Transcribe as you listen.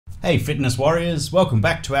Hey fitness warriors, welcome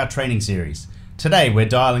back to our training series. Today we're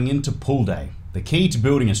dialing into pull day, the key to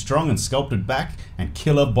building a strong and sculpted back and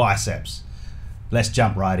killer biceps. Let's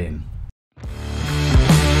jump right in.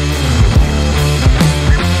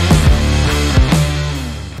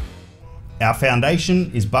 Our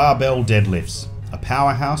foundation is barbell deadlifts, a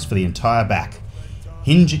powerhouse for the entire back.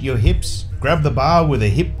 Hinge at your hips, grab the bar with a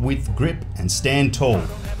hip width grip and stand tall.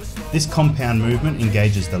 This compound movement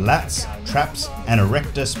engages the lats, traps and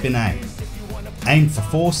erector spinae. Aim for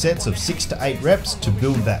 4 sets of 6 to 8 reps to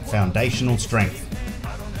build that foundational strength.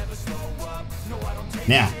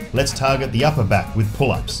 Now, let's target the upper back with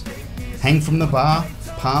pull-ups. Hang from the bar,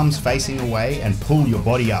 palms facing away and pull your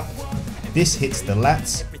body up. This hits the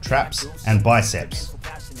lats, traps and biceps.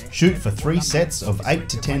 Shoot for 3 sets of 8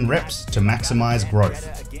 to 10 reps to maximize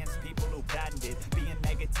growth.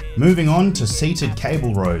 Moving on to seated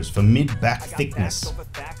cable rows for mid-back thickness.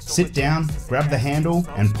 Sit down, grab the handle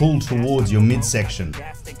and pull towards your midsection.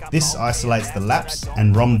 This isolates the laps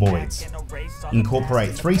and rhomboids.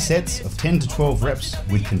 Incorporate 3 sets of 10 to 12 reps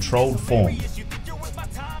with controlled form.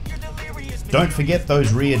 Don't forget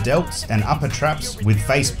those rear delts and upper traps with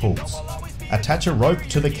face pulls. Attach a rope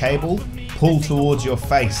to the cable, pull towards your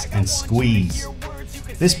face and squeeze.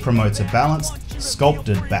 This promotes a balanced,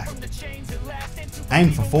 sculpted back. Aim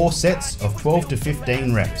for 4 sets of 12 to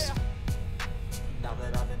 15 reps.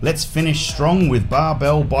 Let's finish strong with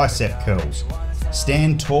barbell bicep curls.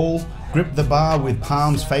 Stand tall, grip the bar with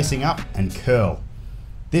palms facing up and curl.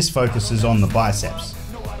 This focuses on the biceps.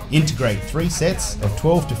 Integrate 3 sets of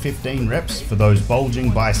 12 to 15 reps for those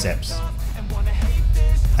bulging biceps.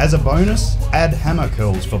 As a bonus, add hammer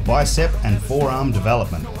curls for bicep and forearm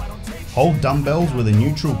development. Hold dumbbells with a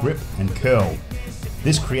neutral grip and curl.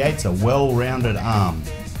 This creates a well-rounded arm.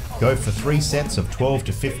 Go for 3 sets of 12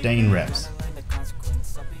 to 15 reps.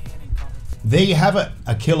 There you have it,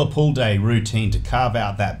 a killer pull day routine to carve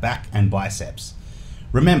out that back and biceps.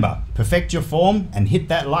 Remember, perfect your form and hit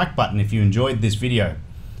that like button if you enjoyed this video.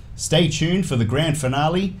 Stay tuned for the grand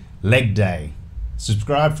finale, leg day.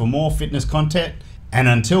 Subscribe for more fitness content, and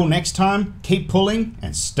until next time, keep pulling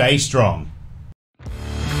and stay strong.